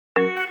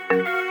Welcome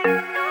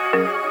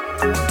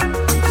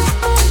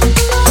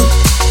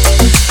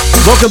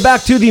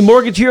back to the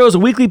Mortgage Heroes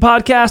Weekly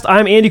Podcast.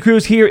 I'm Andy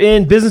Cruz here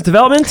in Business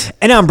Development.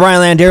 And I'm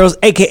Brian Landeros,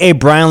 a.k.a.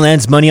 Brian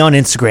Lands Money on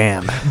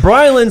Instagram.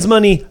 Brian Lands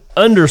Money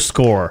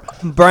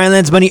 _ Brian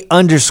Lands Money _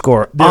 on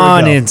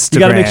Instagram. You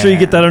got to make sure you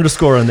get that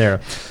underscore in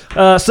there.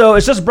 So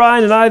it's just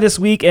Brian and I this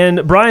week.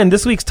 And Brian,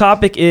 this week's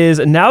topic is,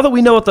 now that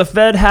we know what the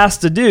Fed has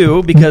to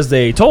do, because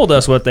they told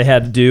us what they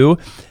had to do,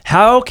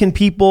 how can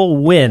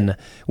people win?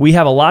 We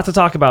have a lot to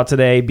talk about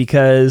today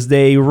because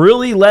they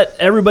really let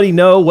everybody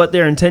know what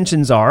their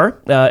intentions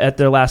are at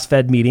their last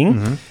Fed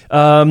meeting.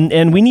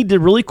 And we need to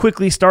really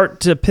quickly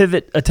start to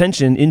pivot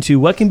attention into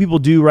what can people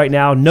do right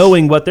now,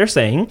 knowing what they're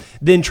saying,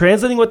 then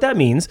translating what that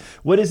means.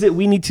 What is it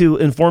we need to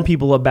inform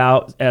people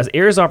about as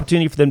areas of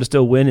opportunity for them to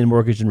still win in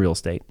mortgage and real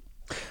estate?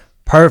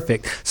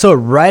 Perfect. So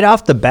right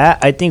off the bat,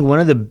 I think one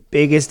of the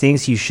biggest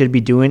things you should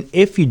be doing,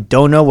 if you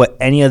don't know what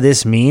any of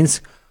this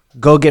means,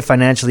 go get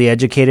financially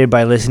educated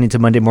by listening to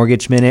Monday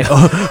Mortgage Minute.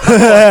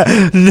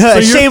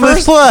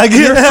 Shameless plug.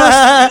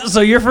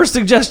 So your first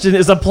suggestion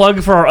is a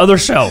plug for our other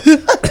show.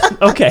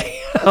 Okay.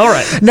 All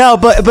right. No,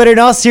 but in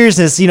all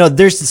seriousness,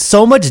 there's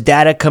so much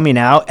data coming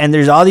out and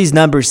there's all these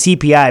numbers,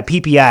 CPI,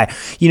 PPI.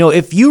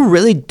 If you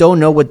really don't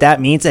know what that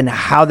means and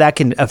how that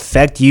can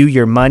affect you,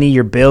 your money,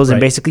 your bills, and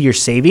basically your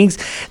savings,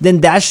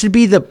 then that should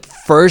be the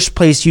first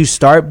place you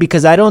start,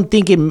 because I don't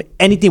think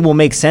anything will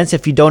make sense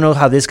if you don't know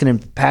how this can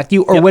impact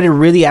you or what it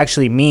really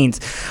actually means.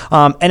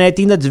 And I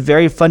think that's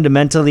very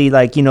fundamentally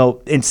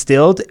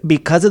instilled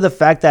because of the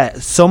fact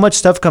that so much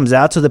stuff comes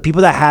out. So the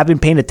people that have been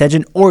paying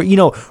attention or,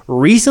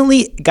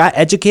 recently got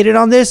educated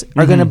on this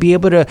are going to be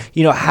able to,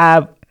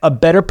 have a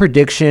better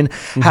prediction,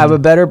 have a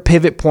better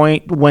pivot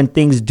point when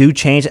things do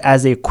change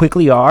as they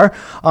quickly are.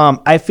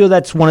 I feel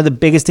that's one of the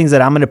biggest things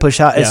that I'm going to push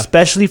out,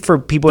 especially for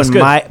people in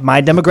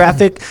my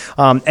demographic,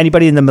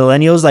 anybody in the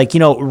millennials.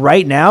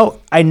 Right now,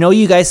 I know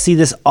you guys see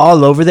this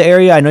all over the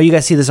area. I know you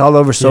guys see this all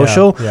over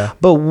social,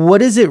 but what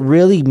does it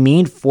really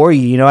mean for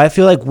you? I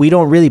feel like we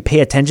don't really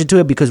pay attention to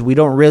it because we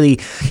don't really,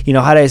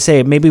 how do I say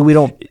it? Maybe we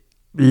don't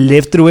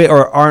live through it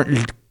or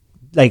aren't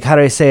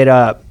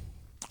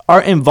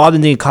aren't involved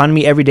in the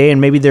economy every day, and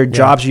maybe their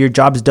jobs or your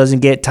jobs doesn't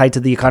get tied to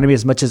the economy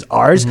as much as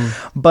ours.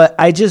 But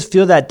I just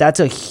feel that that's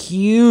a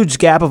huge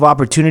gap of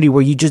opportunity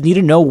where you just need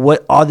to know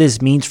what all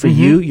this means for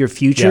you, your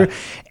future.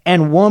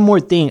 And one more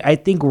thing, I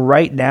think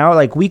right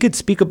now, we could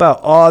speak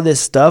about all this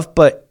stuff,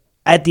 but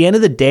at the end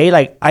of the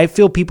day, I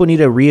feel people need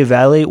to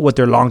reevaluate what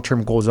their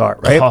long-term goals are,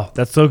 right? Oh,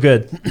 that's so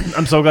good.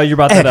 I'm so glad you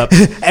brought that up.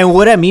 And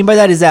what I mean by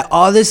that is that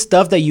all this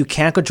stuff that you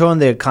can't control in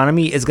the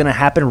economy is going to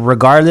happen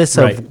regardless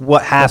of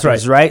what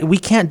happens, right? We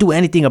can't do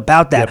anything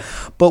about that.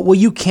 But what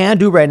you can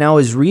do right now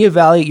is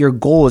reevaluate your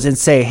goals and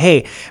say,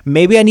 hey,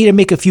 maybe I need to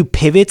make a few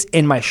pivots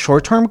in my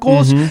short-term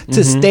goals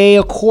to stay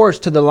a course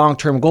to the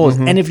long-term goals.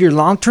 And if your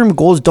long-term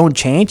goals don't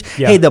change,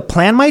 hey, the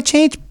plan might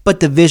change,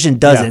 but the vision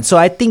doesn't. So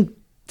I think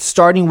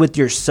starting with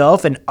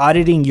yourself and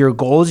auditing your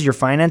goals, your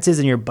finances,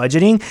 and your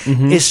budgeting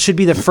should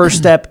be the first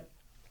step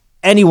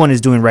anyone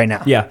is doing right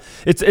now. Yeah,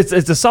 it's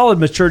a solid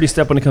maturity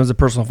step when it comes to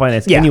personal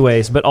finance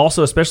anyways, but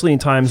also especially in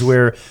times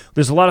where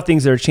there's a lot of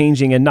things that are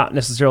changing and not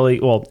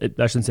necessarily,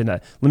 I shouldn't say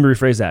that. Let me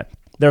rephrase that.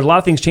 There's a lot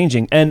of things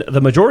changing, and the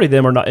majority of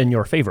them are not in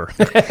your favor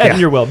and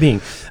your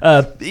well-being.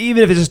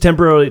 Even if it's just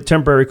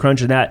temporary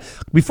crunch and that.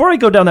 Before I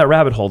go down that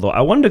rabbit hole, though,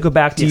 I wanted to go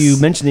back to you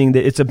mentioning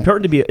that it's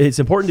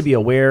important to be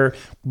aware,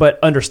 but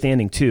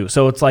understanding too.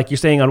 So it's like you're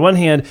saying on one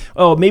hand,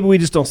 oh, maybe we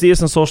just don't see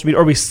this on social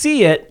media, or we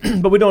see it,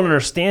 but we don't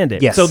understand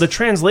it. So the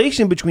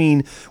translation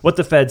between what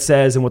the Fed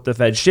says and what the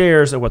Fed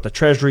shares, or what the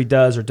Treasury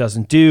does or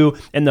doesn't do,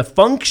 and the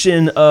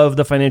function of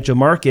the financial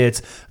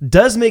markets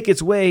does make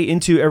its way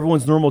into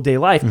everyone's normal day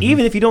life,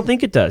 even if you don't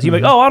think it does. You're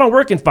like, oh, I don't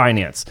work in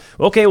finance.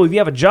 Okay, well, if you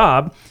have a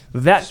job,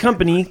 that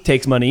company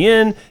takes money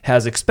in,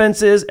 has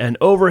expenses and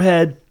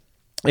overhead.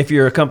 If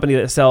you're a company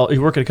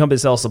you work at a company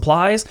that sells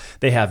supplies,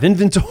 they have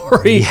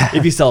inventory.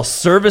 If you sell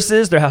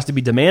services, there has to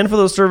be demand for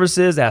those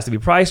services. It has to be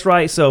priced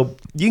right. So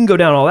you can go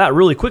down all that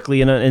really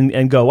quickly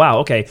and go, wow,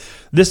 okay,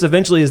 this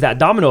eventually is that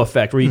domino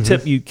effect where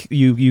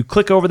you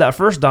click over that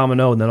first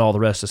domino and then all the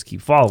rest just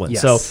keep following.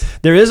 So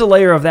there is a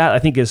layer of that I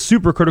think is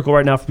super critical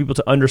right now for people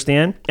to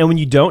understand. And when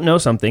you don't know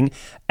something,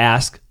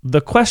 ask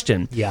the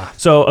question.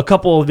 So a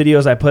couple of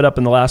videos I put up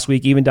in the last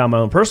week, even down my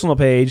own personal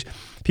page,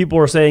 people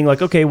were saying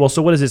okay, well,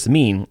 so what does this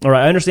mean? All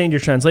right, I understand your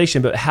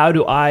translation, but how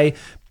do I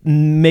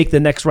make the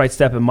next right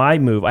step in my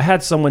move? I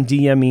had someone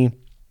DM me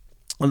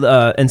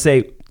and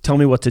say, tell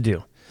me what to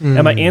do.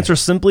 And my answer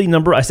simply,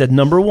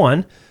 number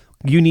one,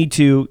 you need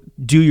to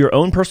do your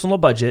own personal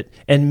budget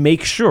and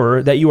make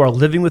sure that you are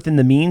living within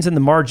the means and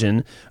the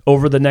margin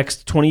over the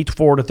next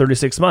 24 to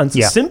 36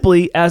 months,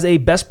 simply as a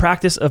best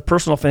practice of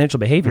personal financial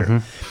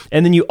behavior.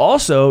 And then you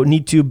also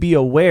need to be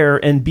aware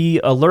and be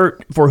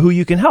alert for who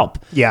you can help.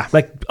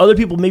 Like other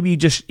people, maybe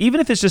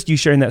even if it's just you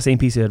sharing that same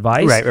piece of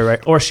advice,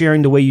 or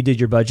sharing the way you did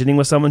your budgeting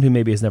with someone who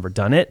maybe has never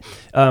done it.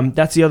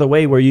 That's the other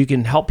way where you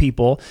can help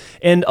people.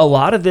 And a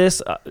lot of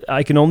this,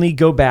 I can only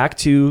go back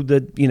to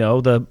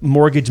the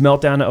mortgage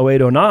meltdown of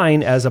 08,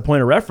 09 as a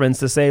point of reference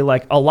to say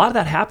like a lot of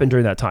that happened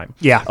during that time.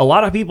 Yeah. A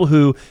lot of people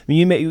who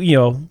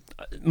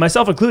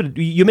myself included,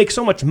 you make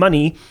so much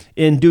money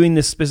in doing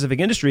this specific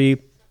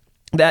industry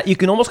that you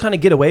can almost kind of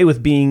get away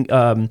with being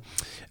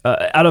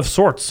out of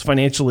sorts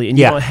financially, and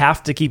you don't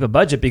have to keep a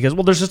budget because,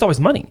 well, there's just always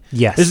money.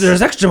 Yes.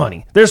 There's extra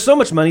money. There's so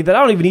much money that I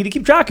don't even need to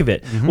keep track of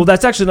it. Well,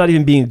 that's actually not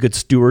even being a good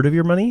steward of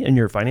your money and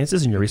your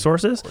finances and your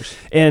resources.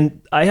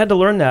 And I had to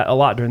learn that a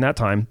lot during that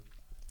time.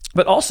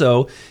 But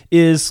also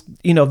is,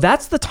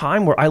 that's the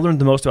time where I learned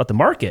the most about the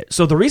market.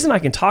 So the reason I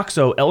can talk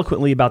so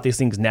eloquently about these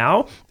things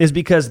now is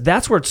because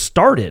that's where it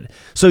started.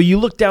 So you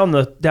look down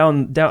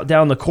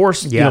the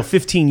course,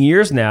 15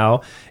 years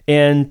now,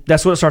 and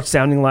that's what it starts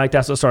sounding like.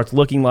 That's what it starts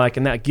looking like.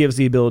 And that gives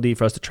the ability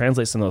for us to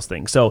translate some of those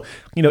things. So,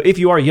 if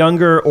you are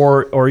younger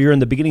or you're in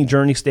the beginning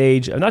journey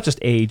stage, not just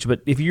age,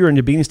 but if you're in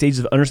the beginning stages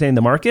of understanding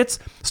the markets,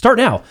 start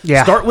now.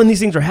 Yeah. Start when these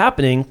things are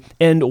happening.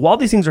 And while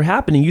these things are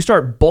happening, you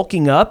start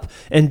bulking up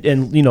and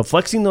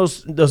flexing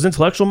those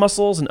intellectual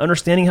muscles and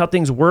understanding how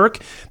things work.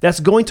 That's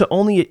going to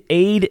only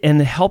aid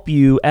and help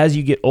you as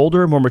you get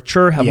older, more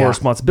mature, have more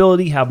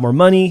responsibility, have more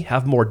money,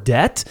 have more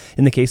debt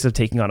in the case of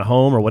taking on a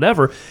home or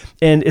whatever.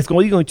 And it's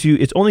only going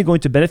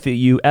to benefit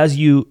you as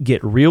you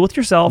get real with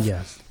yourself.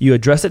 Yes. You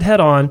address it head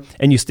on,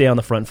 and you stay on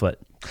the front foot.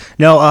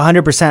 No,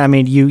 100%. I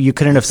mean, you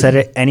couldn't have said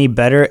it any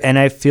better. And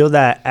I feel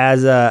that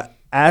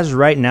as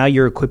right now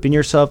you're equipping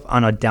yourself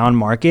on a down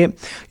market,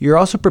 you're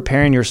also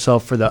preparing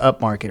yourself for the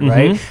up market,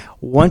 right?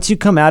 Once you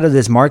come out of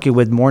this market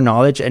with more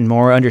knowledge and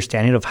more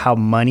understanding of how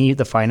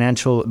the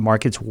financial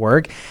markets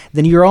work,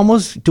 then you're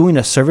almost doing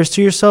a service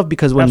to yourself,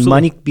 because when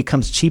money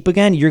becomes cheap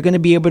again, you're going to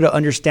be able to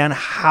understand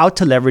how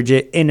to leverage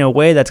it in a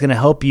way that's going to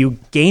help you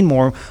gain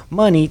more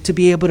money to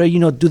be able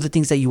to, do the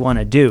things that you want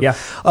to do. Yeah.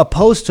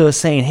 Opposed to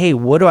saying, hey,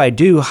 what do I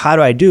do? How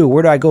do I do?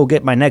 Where do I go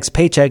get my next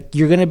paycheck?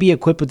 You're going to be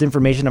equipped with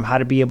information on how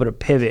to be able to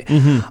pivot.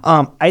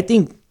 I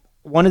think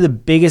one of the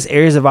biggest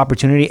areas of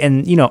opportunity,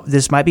 and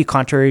this might be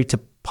contrary to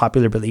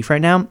popular belief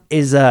right now,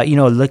 is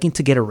looking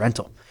to get a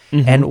rental.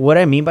 And what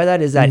I mean by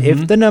that is that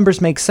if the numbers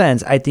make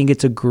sense, I think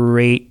it's a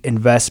great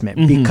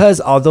investment,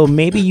 because although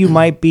maybe you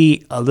might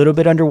be a little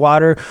bit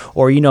underwater,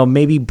 or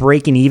maybe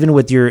breaking even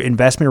with your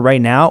investment right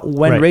now,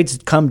 when rates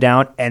come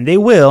down, and they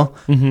will,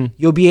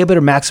 you'll be able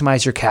to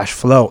maximize your cash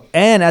flow,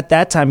 and at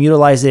that time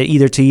utilize it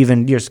either to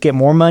even just get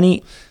more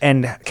money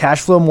and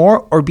cash flow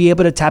more, or be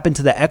able to tap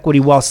into the equity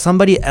while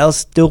somebody else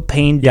still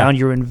paying down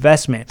your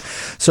investment.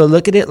 So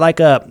look at it like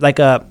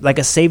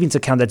a savings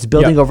account that's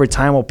building over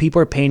time while people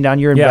are paying down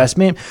your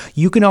investment.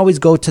 You can always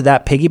go to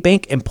that piggy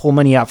bank and pull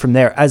money out from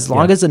there. As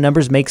long as the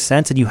numbers make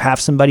sense and you have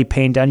somebody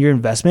paying down your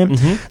investment,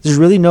 there's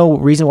really no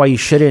reason why you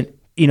shouldn't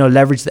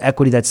leverage the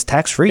equity that's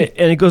tax-free.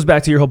 And it goes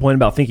back to your whole point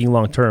about thinking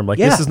long-term.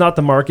 This is not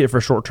the market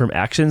for short-term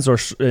actions or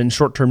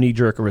short-term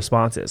knee-jerk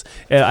responses.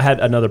 And I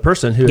had another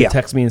person who had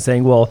texted me and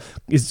saying, well,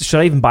 should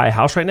I even buy a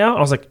house right now? And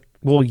I was like,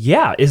 well,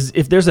 yeah,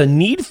 if there's a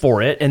need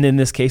for it, and in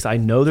this case, I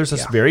know there's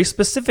a very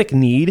specific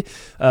need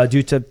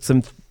due to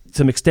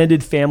some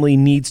extended family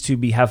needs to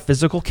have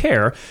physical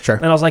care. Sure.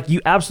 And I was like,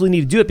 you absolutely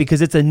need to do it, because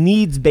it's a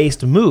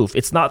needs-based move.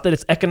 It's not that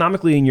it's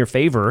economically in your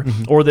favor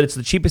or that it's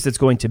the cheapest it's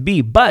going to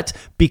be, but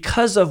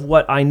because of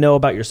what I know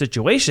about your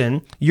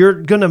situation, you're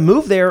going to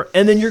move there,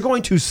 and then you're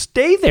going to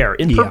stay there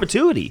in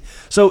perpetuity.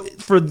 So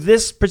for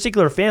this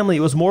particular family,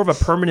 it was more of a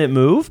permanent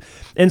move.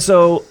 And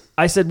so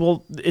I said,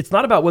 well, it's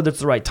not about whether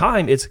it's the right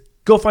time, it's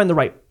go find the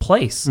right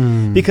place,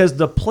 because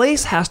the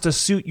place has to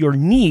suit your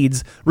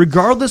needs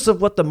regardless of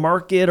what the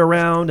market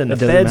around and the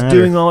Fed's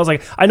doing. All this,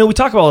 like, I know we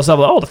talk about all this stuff,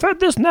 like, oh, the Fed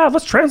this now,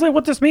 let's translate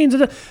what this means.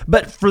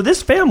 But for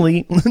this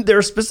family,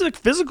 their specific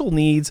physical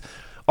needs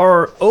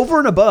are over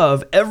and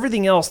above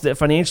everything else that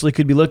financially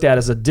could be looked at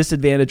as a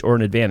disadvantage or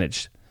an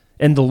advantage.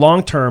 And the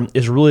long term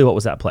is really what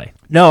was at play.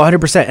 No,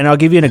 100%. And I'll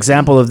give you an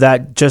example of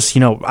that. Just,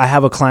 I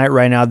have a client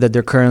right now that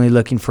they're currently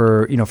looking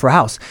for a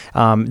house.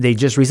 They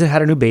just recently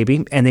had a new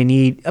baby, and they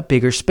need a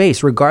bigger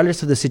space.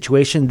 Regardless of the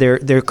situation,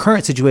 their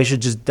current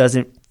situation just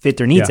doesn't fit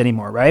their needs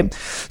anymore, right?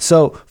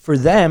 So for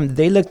them,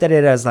 they looked at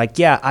it as like,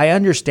 yeah, I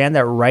understand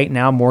that right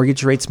now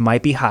mortgage rates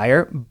might be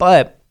higher,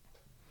 but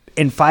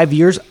in 5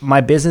 years,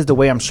 my business, the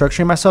way I'm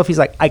structuring myself, he's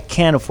like, I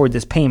can't afford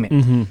this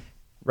payment.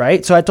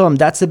 Right? So I told him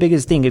that's the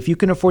biggest thing. If you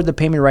can afford the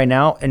payment right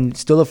now and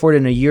still afford it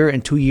in a year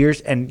and 2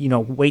 years, and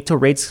wait till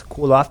rates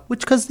cool off, which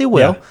because they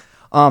will,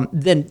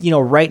 then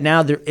right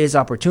now there is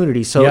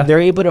opportunity. So they're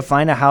able to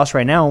find a house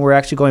right now, and we're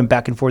actually going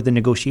back and forth in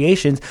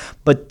negotiations.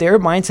 But their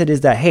mindset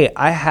is that, hey,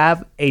 I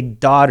have a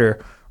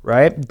daughter.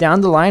 Right?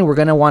 Down the line, we're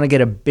going to want to get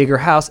a bigger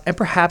house and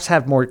perhaps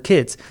have more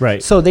kids.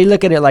 Right. So they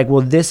look at it like,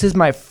 well, this is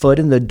my foot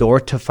in the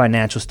door to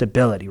financial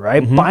stability,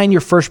 right? Buying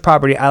your first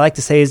property, I like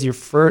to say, is your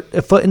foot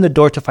in the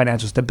door to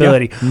financial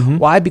stability.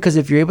 Why? Because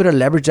if you're able to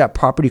leverage that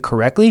property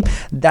correctly,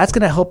 that's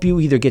going to help you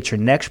either get your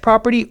next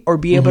property or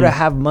be able to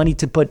have money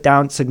to put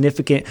down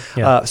significant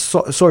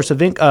source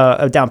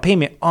of down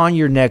payment on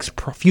your next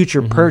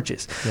future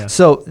purchase.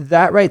 So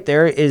that right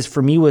there is,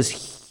 for me,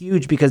 was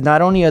huge because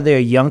not only are they a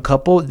young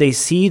couple, they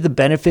see the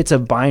benefits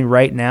of buying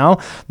right now,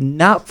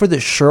 not for the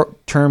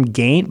short-term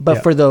gain,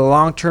 but for the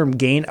long-term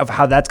gain of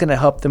how that's going to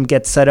help them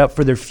get set up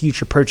for their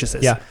future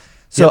purchases. Yeah.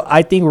 So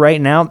I think right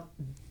now,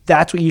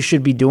 that's what you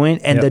should be doing,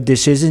 and the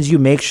decisions you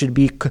make should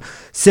be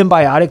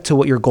symbiotic to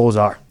what your goals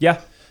are.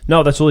 Yeah.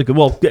 No, that's really good.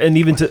 Well, and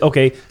even to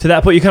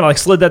that point, you kind of like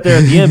slid that there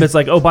at the end. It's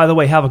like, oh, by the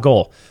way, have a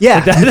goal.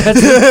 Yeah.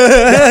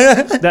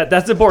 Like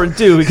that's important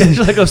too, because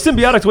you're like, oh,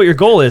 symbiotic to what your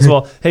goal is.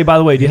 Well, hey, by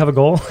the way, do you have a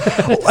goal?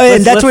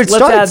 And that's where it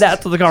starts. Let's add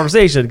that to the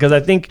conversation, because I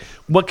think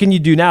what can you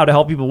do now to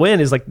help people win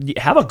is like,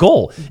 have a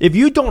goal. If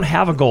you don't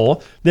have a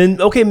goal,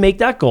 then okay, make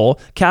that goal,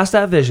 cast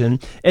that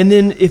vision, and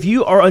then if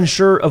you are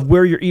unsure of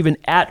where you're even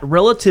at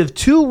relative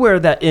to where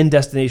that end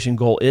destination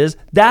goal is,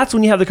 that's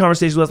when you have the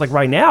conversation with us, like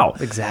right now.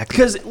 Exactly.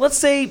 Because let's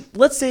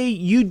say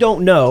you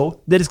don't know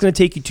that it's going to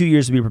take you 2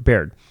 years to be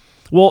prepared.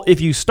 Well, if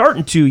you start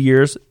in 2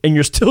 years and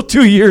you're still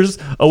 2 years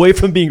away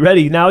from being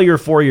ready, now you're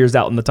 4 years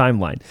out in the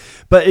timeline.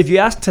 But if you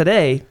ask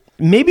today,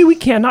 maybe we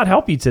cannot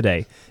help you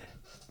today,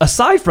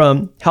 aside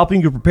from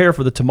helping you prepare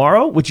for the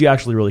tomorrow, which you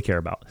actually really care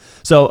about.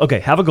 So, okay,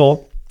 have a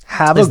goal.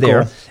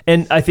 There.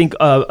 And I think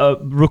a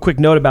real quick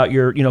note about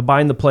your,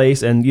 buying the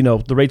place and,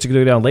 the rates are going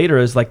to go down later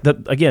is like,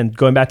 again,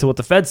 going back to what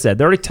the Fed said,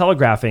 they're already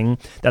telegraphing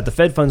that the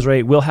Fed funds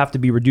rate will have to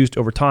be reduced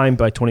over time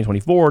by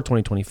 2024,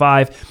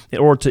 2025 in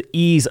order to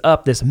ease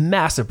up this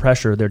massive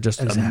pressure they're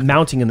just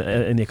mounting in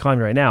the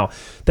economy right now.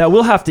 That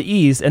will have to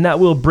ease, and that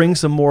will bring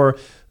some more,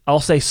 I'll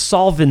say,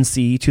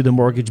 solvency to the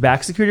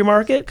mortgage-backed security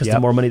market, because the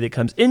more money that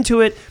comes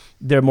into it,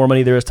 the more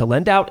money there is to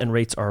lend out, and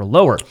rates are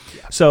lower.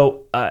 Yeah. So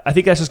I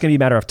think that's just going to be a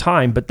matter of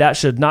time, but that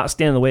should not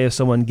stand in the way of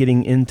someone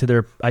getting into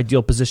their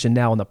ideal position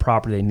now on the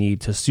property they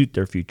need to suit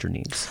their future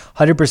needs.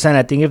 100%.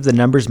 I think if the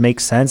numbers make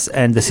sense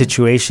and the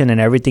situation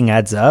and everything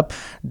adds up,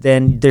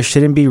 then there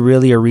shouldn't be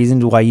really a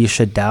reason why you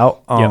should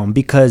doubt.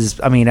 Because,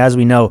 as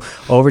we know,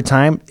 over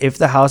time, if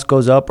the house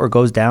goes up or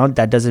goes down,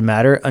 that doesn't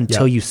matter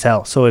until you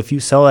sell. So if you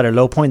sell at a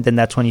low point, then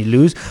that's when you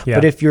lose. Yeah.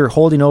 But if you're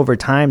holding over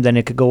time, then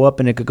it could go up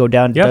and it could go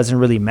down. It doesn't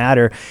really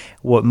matter.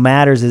 What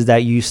matters is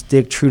that you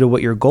stick true to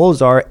what your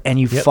goals are and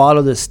you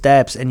follow the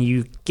steps and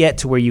you get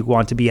to where you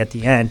want to be at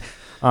the end.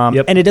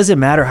 And it doesn't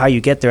matter how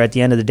you get there. At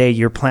the end of the day,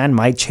 your plan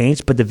might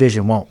change, but the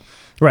vision won't.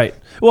 Right.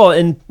 Well,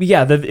 and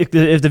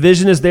if the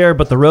vision is there,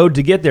 but the road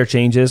to get there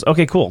changes,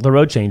 okay, cool. The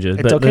road changes,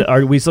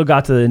 but we still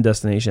got to the end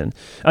destination.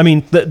 I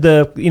mean,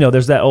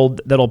 there's that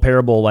old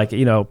parable, like,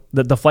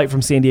 the flight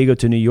from San Diego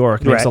to New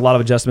York makes a lot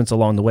of adjustments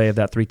along the way of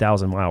that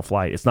 3,000 mile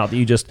flight. It's not that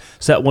you just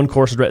set one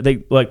course.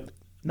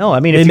 No,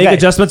 they make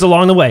adjustments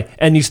along the way,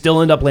 and you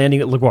still end up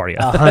landing at LaGuardia.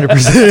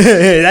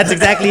 100%. That's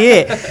exactly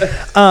it.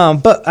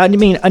 But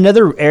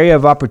another area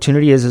of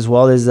opportunity is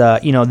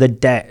the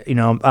debt.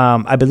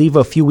 I believe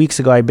a few weeks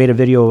ago I made a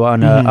video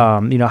on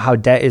how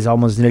debt is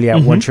almost nearly at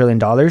 $1 trillion.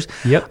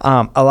 Yep.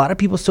 A lot of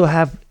people still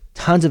have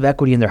tons of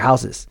equity in their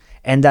houses.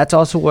 And that's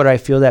also what I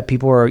feel that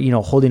people are,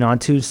 holding on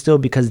to still,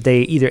 because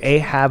they either A,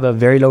 have a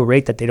very low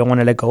rate that they don't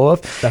want to let go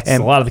of. That's a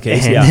lot of the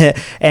case,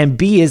 And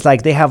B is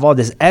like they have all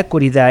this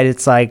equity that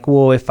it's like,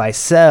 well, if I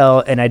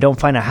sell and I don't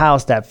find a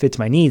house that fits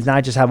my needs, now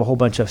I just have a whole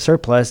bunch of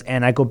surplus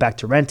and I go back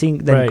to renting,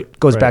 then it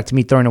goes back to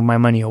me throwing my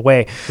money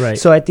away. Right.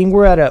 So I think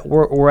we're at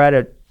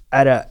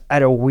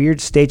a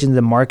weird stage in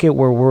the market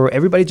where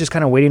everybody's just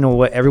kind of waiting on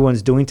what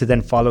everyone's doing to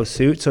then follow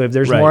suit. So if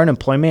there's more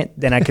unemployment,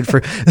 then I could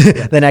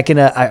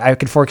I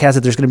could forecast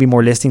that there's going to be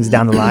more listings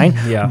down the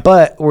line.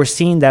 But we're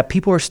seeing that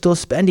people are still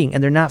spending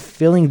and they're not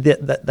feeling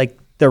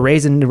the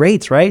raise in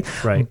rates, right?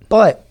 Right.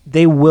 But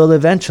they will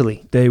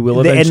eventually.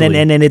 And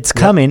then it's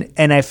coming.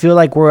 And I feel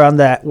like we're on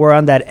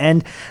that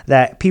end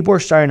that people are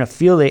starting to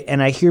feel it.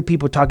 And I hear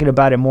people talking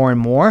about it more and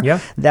more. Yeah.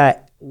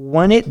 That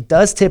when it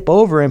does tip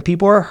over and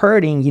people are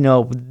hurting,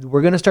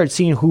 we're going to start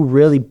seeing who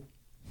really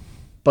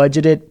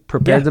budgeted,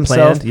 prepared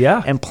themselves,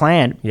 and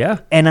planned. Yeah.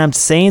 And I'm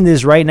saying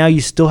this right now,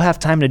 you still have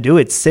time to do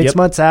it. 6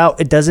 months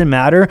out, it doesn't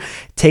matter.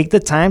 Take the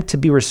time to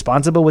be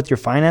responsible with your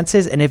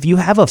finances. And if you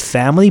have a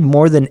family,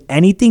 more than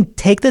anything,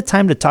 take the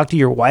time to talk to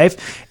your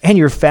wife and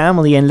your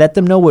family and let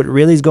them know what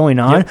really is going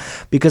on.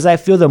 Because I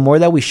feel the more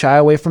that we shy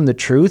away from the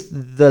truth,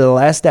 the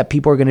less that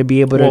people are going to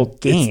be able to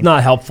gain. It's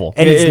not helpful.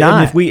 And it's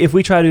not. And if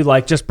we try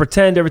to just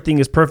pretend everything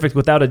is perfect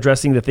without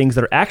addressing the things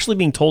that are actually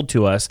being told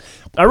to us,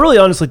 I really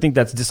honestly think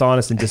that's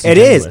dishonest and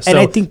disingenuous. It is. So and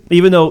I think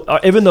even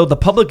though the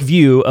public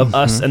view of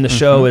us and the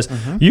show is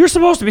you're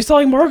supposed to be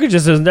selling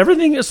mortgages and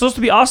everything is supposed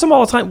to be awesome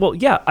all the time. Well,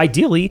 yeah,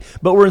 ideally,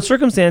 but we're in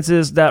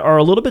circumstances that are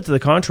a little bit to the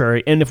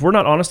contrary. And if we're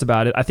not honest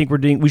about it, I think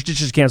we should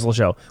just cancel the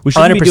show. We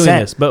shouldn't 100%. Be doing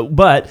this.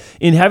 But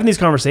in having these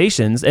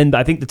conversations, and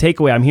I think the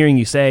takeaway I'm hearing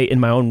you say in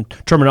my own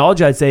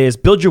terminology, I'd say is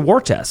build your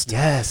war chest.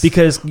 Yes.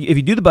 Because if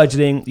you do the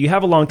budgeting, you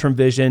have a long-term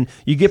vision,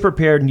 you get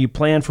prepared and you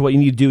plan for what you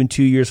need to do in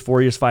 2 years,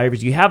 4 years, 5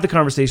 years. You have the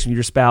conversation with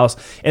your spouse,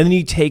 and then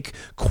you take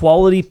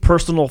quality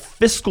personal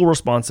fiscal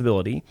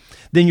responsibility,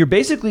 then you're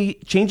basically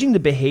changing the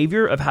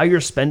behavior of how you're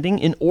spending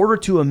in order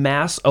to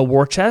amass a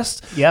war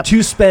chest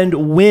to spend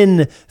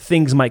when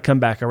things might come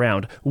back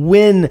around,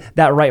 when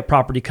that right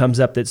property comes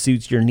up that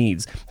suits your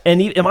needs.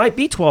 And it might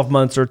be 12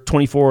 months or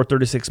 24 or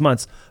 36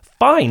 months.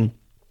 Fine.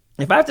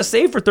 If I have to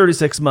save for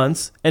 36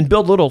 months and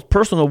build a little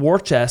personal war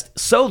chest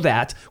so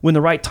that when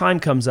the right time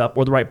comes up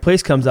or the right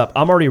place comes up,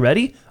 I'm already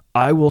ready,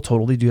 I will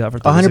totally do that for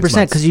 36 months.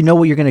 100%, because you know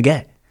what you're going to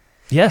get.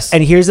 Yes.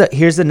 And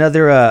here's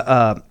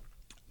another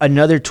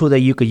another tool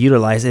that you could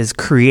utilize is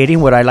creating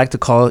what I like to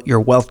call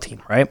your wealth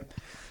team, right?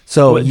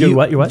 So your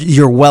what?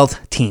 Your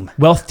wealth team.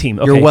 Wealth team.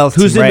 Okay. Your wealth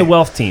Who's team, in right? the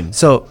wealth team?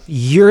 So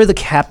you're the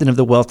captain of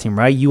the wealth team,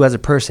 right? You as a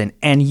person.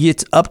 And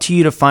it's up to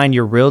you to find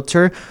your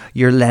realtor,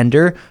 your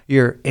lender,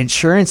 your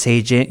insurance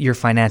agent, your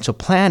financial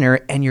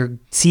planner, and your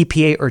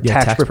CPA or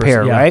tax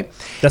preparer, right?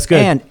 That's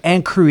good.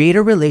 And create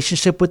a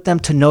relationship with them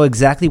to know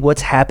exactly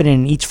what's happening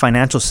in each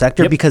financial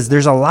sector, because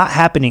there's a lot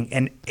happening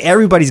and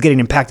everybody's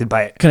getting impacted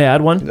by it. Can I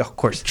add one? Of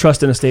course.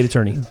 Trust an estate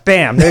attorney.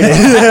 Bam. There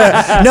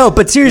it is. No,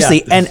 but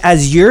seriously. And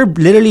as you're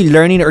literally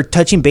learning or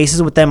touching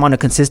bases with them on a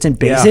consistent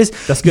basis,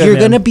 that's good, you're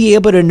going to be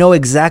able to know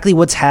exactly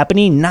what's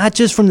happening, not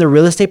just from the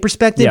real estate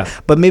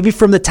perspective, but maybe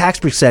from the tax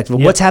perspective,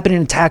 what's happening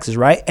in taxes,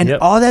 right? And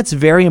all that's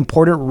very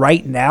important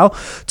right now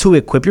to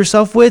equip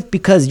yourself with,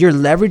 because you're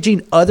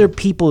leveraging other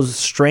people's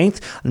strength,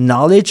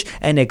 knowledge,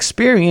 and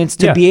experience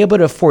to be able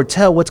to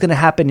foretell what's going to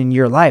happen in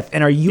your life.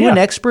 And are you an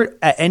expert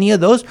at any of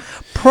those?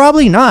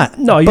 Probably not.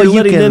 No, you're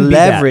letting them be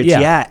leverage.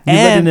 You're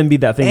letting them be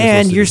that thing.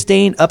 And you're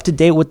staying up to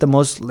date with the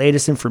most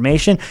latest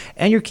information,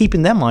 and you're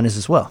keeping them honest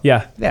as well.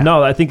 Yeah.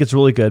 No, I think it's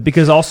really good,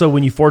 because also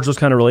when you forge those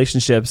kind of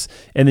relationships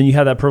and then you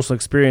have that personal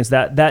experience,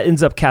 that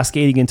ends up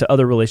cascading into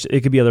other relationships.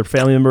 It could be other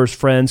family members,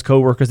 friends,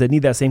 coworkers that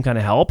need that same kind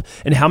of help.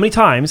 And how many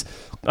times,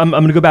 I'm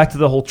going to go back to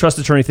the whole trust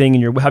attorney thing,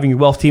 and you're having your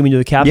wealth team and you're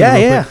the captain.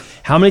 Quick.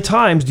 How many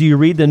times do you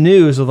read the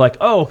news of like,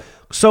 oh,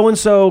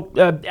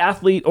 so-and-so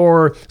athlete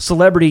or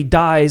celebrity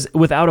dies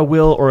without a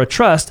will or a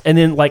trust, and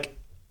then like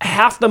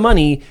half the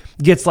money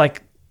gets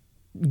like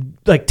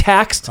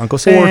taxed Uncle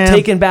Sam, or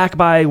taken back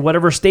by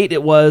whatever state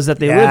it was that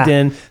they lived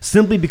in,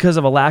 simply because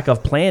of a lack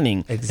of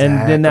planning. Exactly.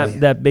 And then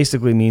that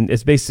basically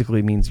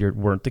means you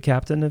weren't the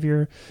captain of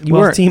your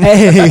wealth team.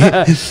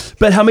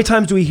 But how many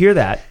times do we hear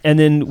that, and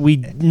then we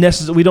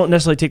don't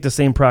necessarily take the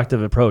same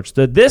proactive approach?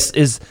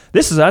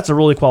 That's a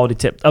really quality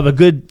tip of a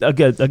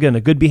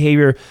good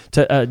behavior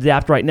to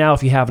adapt right now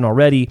if you haven't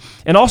already.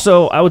 And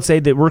also, I would say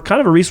that we're kind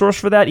of a resource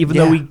for that, even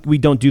though we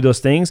don't do those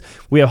things.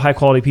 We have high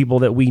quality people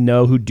that we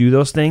know who do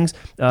those things.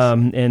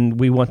 And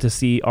we want to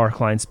see our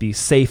clients be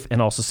safe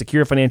and also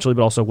secure financially,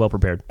 but also well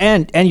prepared.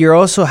 And you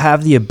also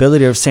have the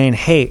ability of saying,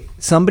 hey,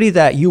 somebody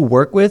that you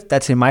work with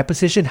that's in my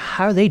position,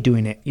 how are they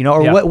doing it? You know,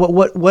 or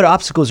what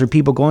obstacles are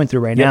people going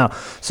through right now?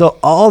 So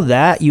all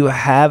that you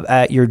have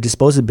at your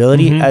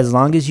disposability, as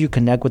long as you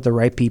connect with the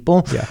right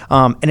people.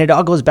 And it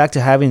all goes back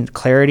to having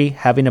clarity,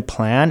 having a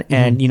plan,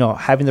 and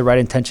having the right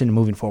intention and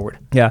moving forward.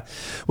 Yeah.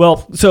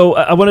 Well, so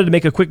I wanted to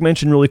make a quick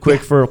mention really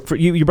quick for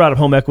you. You brought up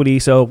home equity.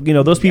 So,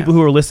 those people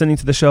who are listening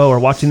to the show or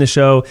watching the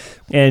show,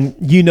 and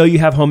you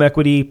have home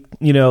equity,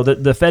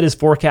 the Fed is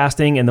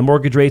forecasting and the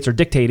mortgage rates are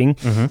dictating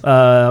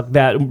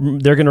that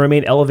they're going to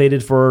remain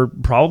elevated for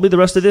probably the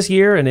rest of this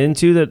year and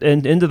into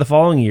the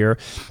following year.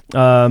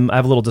 I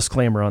have a little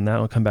disclaimer on that.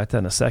 I'll come back to that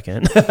in a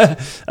second.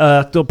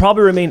 They'll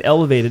probably remain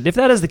elevated. If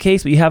that is the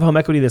case, but you have home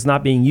equity that's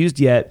not being used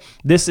yet,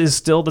 this is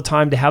still the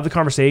time to have the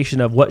conversation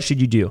of what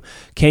should you do?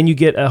 Can you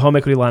get a home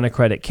equity line of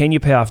credit? Can you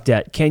pay off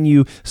debt? Can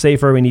you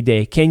save for a rainy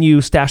day? Can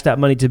you stash that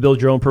money to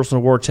build your own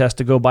personal war chest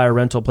to go buy a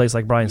rental place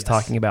like Brian's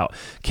talking about?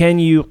 Can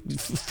you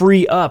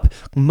free up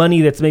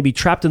money that's maybe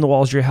trapped in the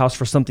walls of your house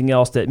for something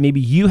else that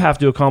maybe you have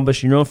to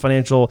accomplish in your own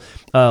financial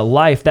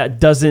life that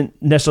doesn't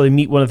necessarily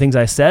meet one of the things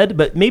I said,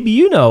 but maybe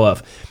you know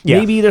of?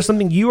 Maybe there's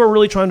something you are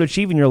really trying to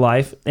achieve in your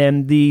life,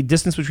 and the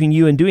distance between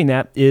you and doing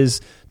that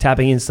is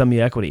tapping into some of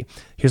the equity.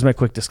 Here's my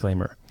quick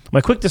disclaimer.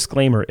 My quick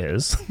disclaimer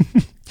is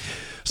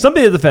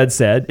something that the Fed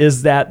said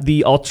is that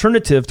the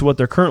alternative to what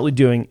they're currently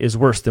doing is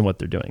worse than what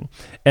they're doing.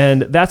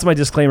 And that's my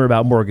disclaimer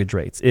about mortgage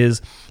rates,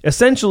 is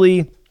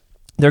essentially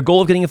their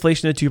goal of getting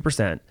inflation at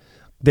 2%,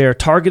 their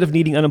target of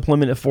needing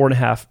unemployment at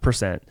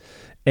 4.5%,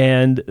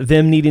 and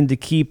them needing to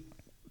keep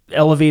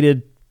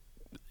elevated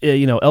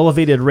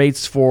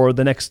rates for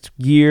the next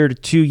year to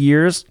 2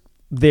 years.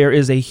 There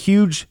is a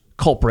huge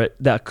culprit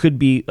that could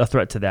be a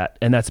threat to that,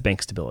 and that's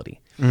bank stability.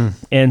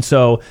 And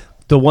so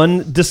the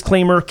one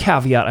disclaimer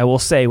caveat I will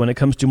say when it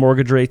comes to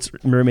mortgage rates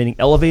remaining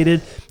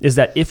elevated is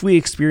that if we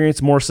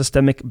experience more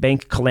systemic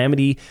bank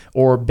calamity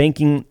or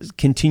banking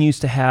continues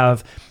to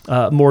have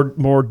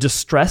more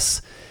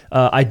distress,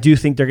 I do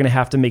think they're going to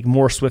have to make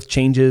more swift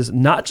changes,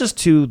 not just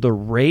to the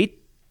rate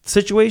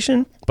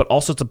situation, but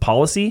also to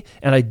policy.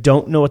 And I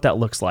don't know what that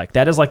looks like.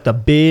 That is like the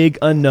big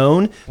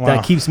unknown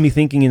that keeps me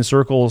thinking in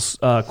circles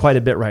quite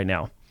a bit right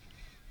now.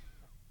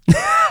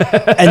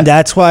 And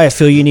that's why I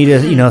feel you need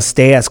to,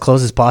 stay as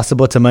close as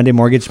possible to Monday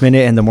Mortgage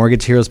Minute and the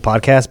Mortgage Heroes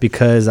podcast,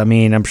 because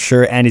I'm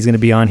sure Andy's going to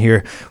be on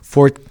here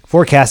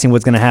forecasting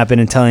what's going to happen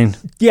and telling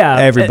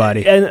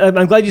everybody. And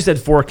I'm glad you said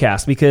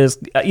forecast, because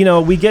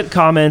we get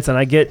comments and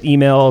I get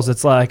emails.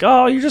 It's like,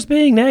 oh, you're just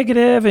being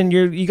negative and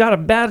you got a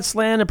bad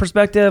slant of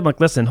perspective. I'm like,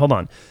 listen, hold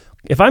on.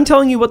 If I'm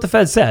telling you what the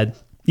Fed said,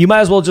 you might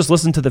as well just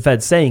listen to the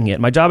Fed saying it.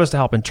 My job is to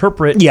help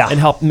interpret and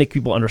help make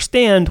people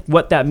understand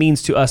what that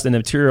means to us in a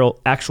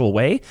material, actual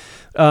way.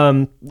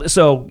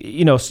 So,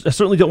 I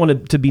certainly don't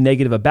want to be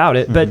negative about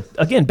it. But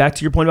again, back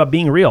to your point about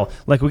being real.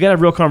 Like, we got to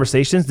have real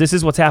conversations. This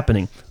is what's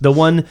happening. The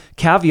one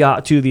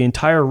caveat to the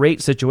entire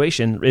rate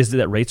situation is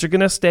that rates are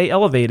going to stay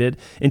elevated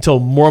until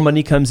more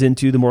money comes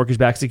into the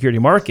mortgage-backed security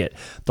market.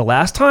 The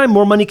last time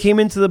more money came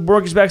into the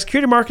mortgage-backed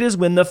security market is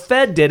when the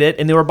Fed did it,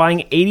 and they were buying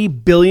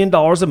 $80 billion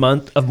a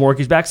month of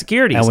mortgage-backed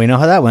securities. And we know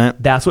how that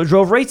went. That's what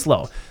drove rates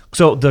low.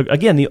 So,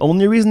 the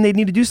only reason they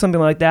need to do something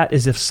like that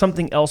is if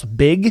something else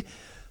big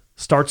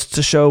starts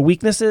to show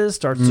weaknesses,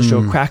 starts to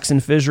show cracks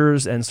and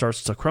fissures, and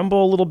starts to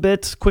crumble a little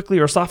bit quickly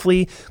or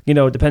softly,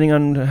 depending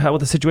on what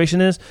the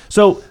situation is.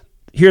 So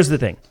here's the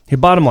thing.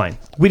 Bottom line,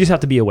 we just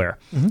have to be aware.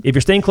 If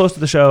you're staying close to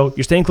the show,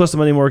 you're staying close to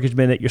Money Mortgage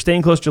Minute, you're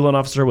staying close to your loan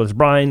officer, whether it's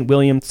Brian,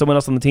 William, someone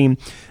else on the team,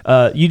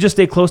 you just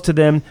stay close to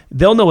them.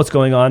 They'll know what's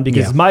going on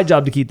because it's my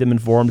job to keep them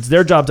informed. It's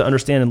their job to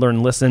understand and learn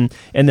and listen.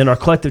 And then our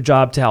collective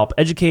job to help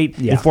educate,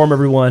 inform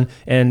everyone,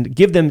 and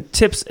give them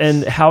tips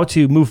and how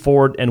to move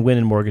forward and win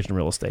in mortgage and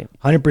real estate.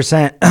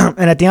 100%.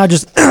 And I think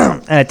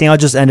I'll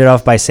just end it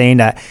off by saying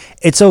that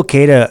it's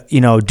okay to,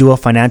 do a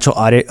financial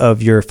audit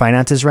of your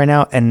finances right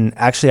now. And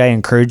actually, I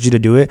encourage you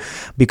to do it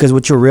because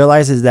what you'll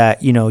realize is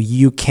that,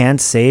 you can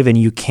save and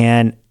you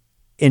can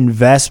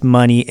invest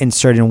money in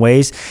certain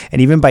ways.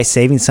 And even by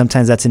saving,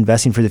 sometimes that's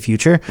investing for the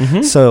future.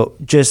 So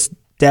just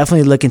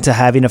definitely look into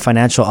having a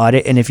financial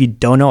audit. And if you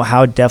don't know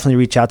how, definitely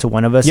reach out to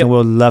one of us and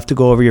we'll love to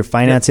go over your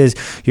finances,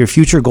 your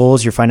future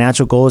goals, your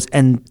financial goals,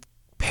 and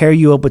pair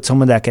you up with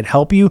someone that could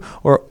help you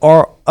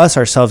or us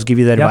ourselves give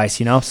you the advice,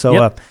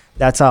 So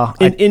that's all.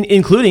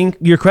 Including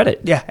your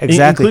credit. Yeah,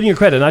 exactly. Including your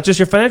credit, not just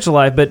your financial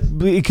life, but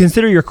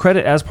consider your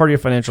credit as part of your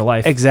financial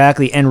life.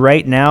 Exactly. And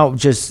right now,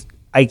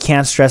 I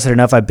can't stress it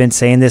enough. I've been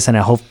saying this and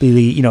I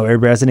hopefully, it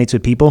resonates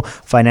with people.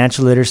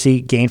 Financial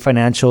literacy, gain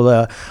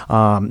financial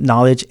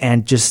knowledge,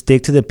 and just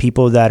stick to the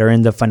people that are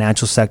in the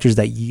financial sectors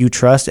that you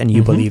trust and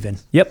you believe in.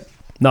 Yep.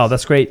 No,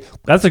 that's great.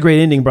 That's a great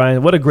ending,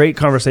 Brian. What a great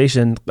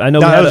conversation. I know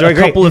we had a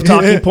couple of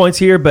talking points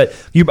here, but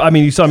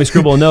you saw me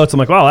scribble notes. I'm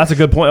like, wow, that's a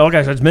good point. Oh,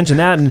 gosh, I just mentioned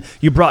that, and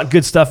you brought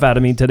good stuff out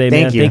of me today,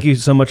 man. Thank you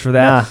so much for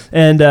that.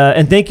 And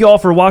thank you all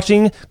for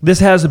watching. This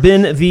has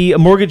been the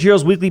Mortgage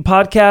Heroes Weekly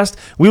Podcast.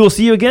 We will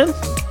see you again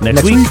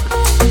next week.